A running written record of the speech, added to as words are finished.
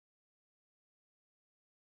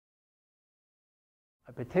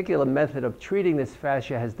A particular method of treating this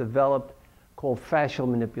fascia has developed called fascial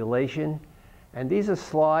manipulation. And these are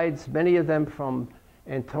slides, many of them from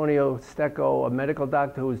Antonio Stecco, a medical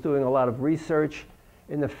doctor who is doing a lot of research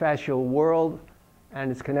in the fascial world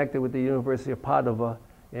and is connected with the University of Padova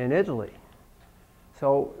in Italy.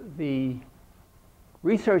 So the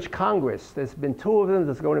Research Congress, there's been two of them,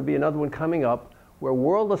 there's going to be another one coming up, where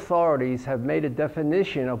world authorities have made a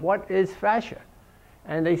definition of what is fascia.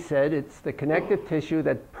 And they said it's the connective tissue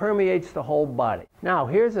that permeates the whole body. Now,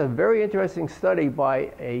 here's a very interesting study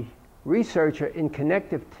by a researcher in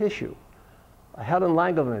connective tissue, Helen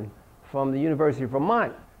Langerman from the University of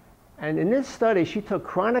Vermont. And in this study, she took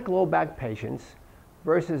chronic low back patients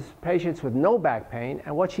versus patients with no back pain,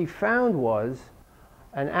 and what she found was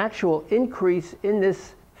an actual increase in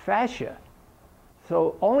this fascia.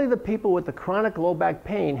 So only the people with the chronic low back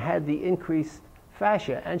pain had the increased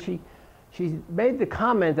fascia. And she made the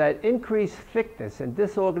comment that increased thickness and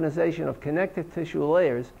disorganization of connective tissue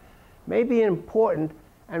layers may be an important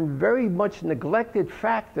and very much neglected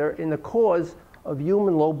factor in the cause of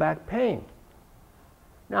human low back pain.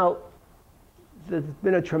 Now, there's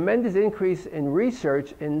been a tremendous increase in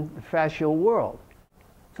research in the fascial world.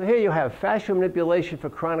 So here you have fascial manipulation for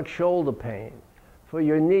chronic shoulder pain, for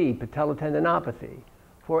your knee, patellar tendinopathy,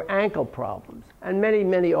 for ankle problems, and many,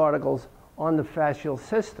 many articles on the fascial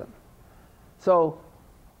system. So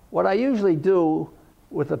what I usually do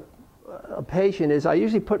with a patient is I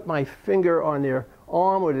usually put my finger on their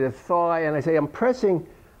arm or their thigh, and I say, I'm pressing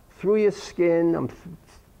through your skin, I'm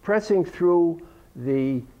pressing through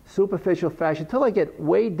the superficial fascia until I get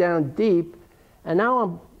way down deep, and now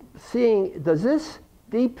I'm seeing, does this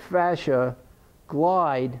deep fascia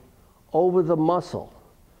glide over the muscle?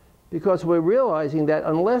 Because we're realizing that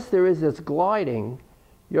unless there is this gliding,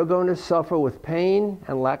 you're going to suffer with pain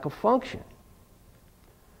and lack of function.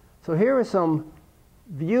 So here are some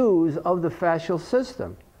views of the fascial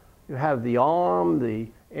system. You have the arm, the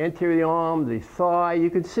anterior arm, the thigh.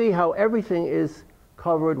 You can see how everything is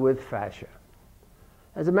covered with fascia.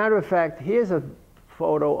 As a matter of fact, here's a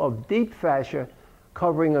photo of deep fascia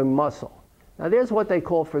covering a muscle. Now there's what they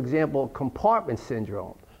call, for example, compartment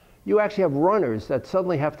syndrome. You actually have runners that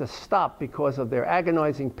suddenly have to stop because of their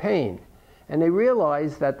agonizing pain. And they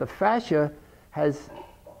realize that the fascia has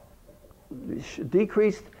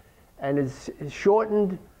decreased and is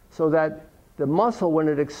shortened so that the muscle, when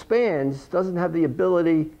it expands, doesn't have the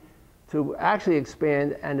ability to actually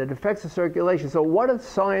expand, and it affects the circulation. So what does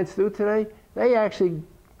science do today? They actually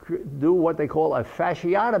do what they call a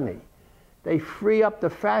fasciotomy. They free up the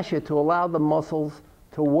fascia to allow the muscles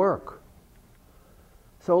to work.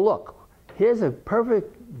 So look, here's a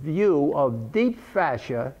perfect view of deep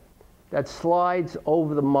fascia that slides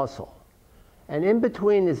over the muscle. And in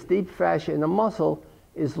between this deep fascia and the muscle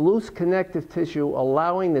is loose connective tissue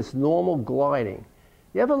allowing this normal gliding.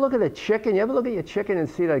 You ever look at a chicken? You ever look at your chicken and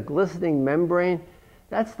see that glistening membrane?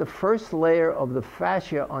 That's the first layer of the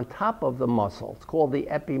fascia on top of the muscle. It's called the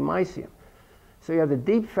epimysium. So you have the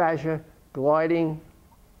deep fascia gliding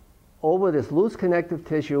over this loose connective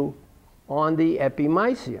tissue on the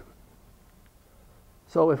epimysium.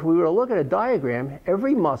 So if we were to look at a diagram,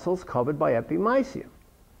 every muscle is covered by epimysium.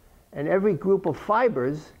 And every group of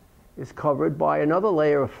fibers is covered by another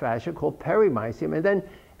layer of fascia called perimysium. And then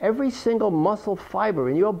every single muscle fiber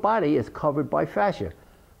in your body is covered by fascia.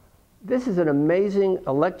 This is an amazing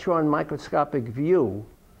electron microscopic view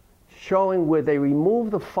showing where they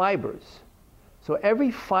remove the fibers. So every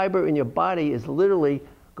fiber in your body is literally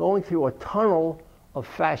going through a tunnel of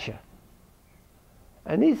fascia.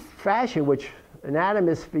 And these fascia, which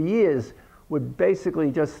anatomists for years would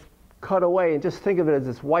basically just cut away and just think of it as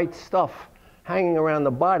this white stuff hanging around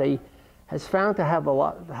the body, has found to have a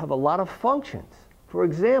lot of functions. For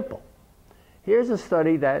example, here's a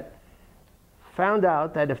study that found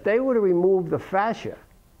out that if they were to remove the fascia,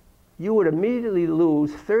 you would immediately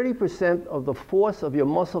lose 30% of the force of your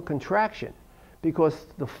muscle contraction, because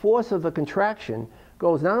the force of the contraction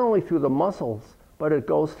goes not only through the muscles, but it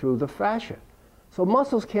goes through the fascia. So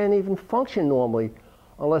muscles can't even function normally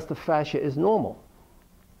unless the fascia is normal.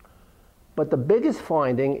 But the biggest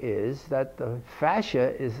finding is that the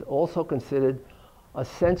fascia is also considered a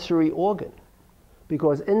sensory organ,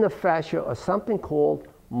 because in the fascia are something called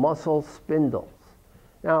muscle spindles.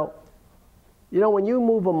 Now, you know, when you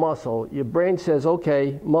move a muscle, your brain says,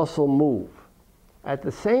 okay, muscle move. At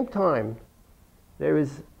the same time, there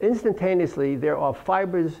are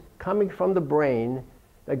fibers coming from the brain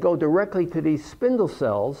that go directly to these spindle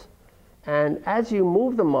cells, and as you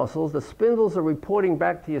move the muscles, the spindles are reporting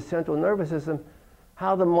back to your central nervous system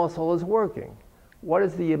how the muscle is working. What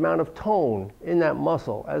is the amount of tone in that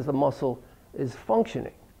muscle as the muscle is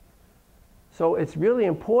functioning. So it's really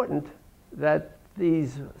important that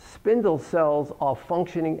these spindle cells are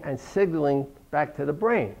functioning and signaling back to the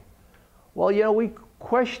brain. Well, you know, we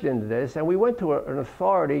questioned this, and we went to an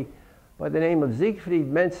authority by the name of Siegfried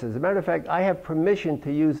Menzel. As a matter of fact, I have permission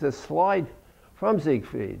to use this slide from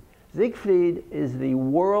Siegfried. Siegfried is the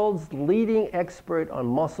world's leading expert on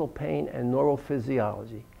muscle pain and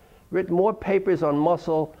neurophysiology. Written more papers on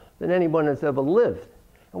muscle than anyone has ever lived.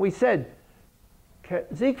 And we said,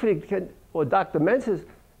 or Dr. Menzel,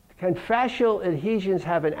 can fascial adhesions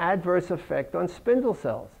have an adverse effect on spindle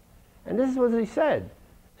cells? And this is what he said.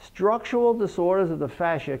 Structural disorders of the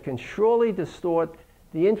fascia can surely distort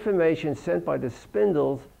the information sent by the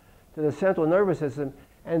spindles to the central nervous system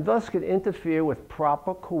and thus could interfere with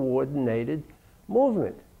proper coordinated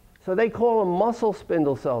movement. So they call them muscle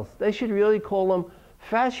spindle cells. They should really call them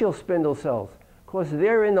fascial spindle cells because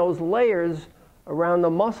they're in those layers around the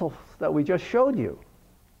muscles that we just showed you.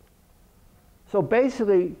 So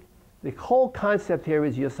basically, the whole concept here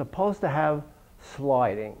is you're supposed to have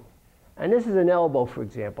sliding. And this is an elbow, for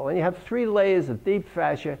example. And you have 3 layers of deep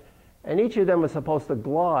fascia, and each of them is supposed to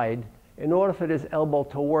glide in order for this elbow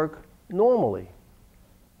to work normally.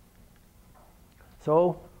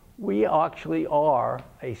 So we actually are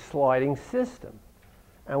a sliding system.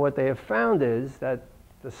 And what they have found is that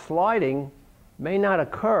the sliding may not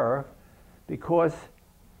occur because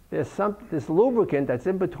there's this lubricant that's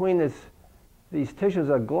in between these tissues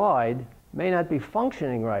that glide may not be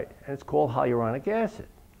functioning right, and it's called hyaluronic acid.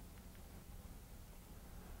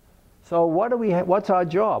 So what's our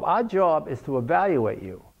job? Our job is to evaluate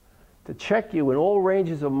you, to check you in all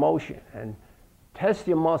ranges of motion and test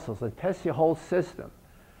your muscles and test your whole system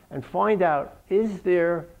and find out, is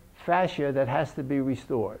there fascia that has to be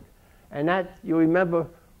restored? And that, you remember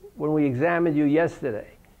when we examined you yesterday,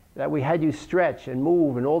 that we had you stretch and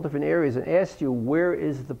move in all different areas and asked you, where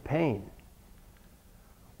is the pain?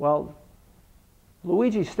 Well,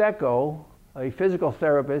 Luigi Stecco, a physical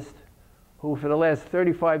therapist who for the last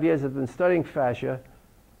 35 years has been studying fascia,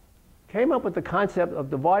 came up with the concept of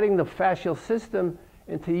dividing the fascial system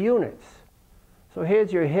into units. So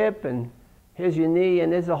here's your hip, and here's your knee,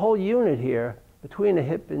 and there's a whole unit here between the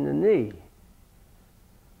hip and the knee.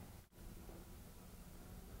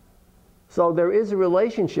 So there is a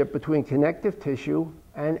relationship between connective tissue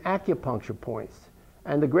and acupuncture points.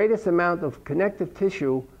 And the greatest amount of connective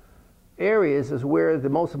tissue areas is where the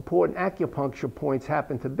most important acupuncture points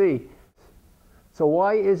happen to be. So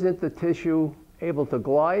why isn't the tissue able to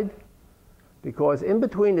glide? Because in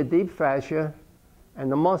between the deep fascia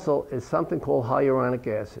and the muscle is something called hyaluronic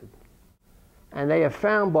acid. And they have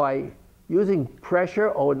found by using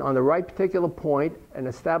pressure on the right particular point and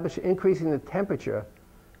increasing the temperature,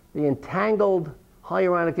 the entangled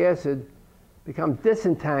hyaluronic acid becomes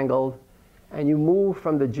disentangled, and you move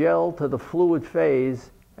from the gel to the fluid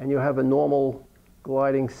phase, and you have a normal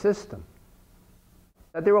gliding system.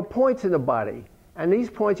 Now, there are points in the body, and these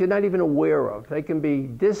points you're not even aware of. They can be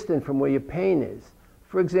distant from where your pain is.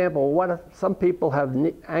 For example, some people have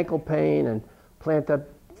ankle pain and plantar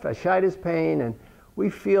fasciitis pain, and we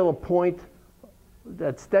feel a point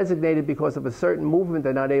that's designated because of a certain movement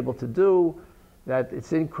they're not able to do, that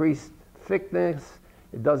it's increased thickness,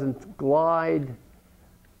 it doesn't glide,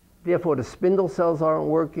 therefore the spindle cells aren't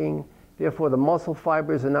working, therefore the muscle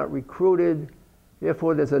fibers are not recruited,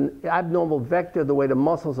 therefore there's an abnormal vector the way the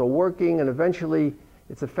muscles are working, and eventually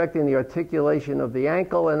it's affecting the articulation of the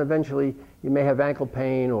ankle, and eventually you may have ankle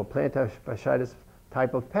pain or plantar fasciitis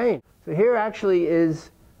type of pain. So here actually is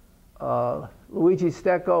Luigi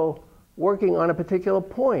Stecco working on a particular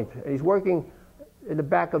point. He's working in the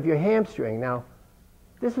back of your hamstring. Now,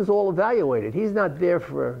 this was all evaluated. He's not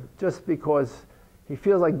there just because he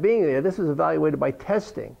feels like being there. This was evaluated by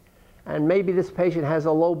testing. And maybe this patient has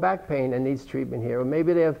a low back pain and needs treatment here, or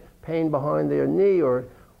maybe they have pain behind their knee or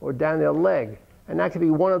down their leg. And that could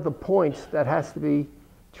be one of the points that has to be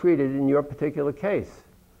treated in your particular case.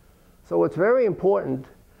 So what's very important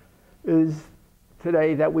is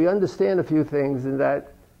today that we understand a few things, and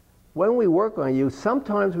that when we work on you,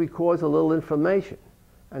 sometimes we cause a little inflammation,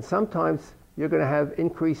 and sometimes you're going to have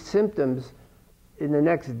increased symptoms in the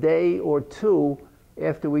next day or two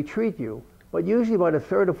after we treat you. But usually by the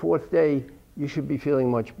 3rd or 4th day, you should be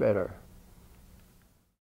feeling much better.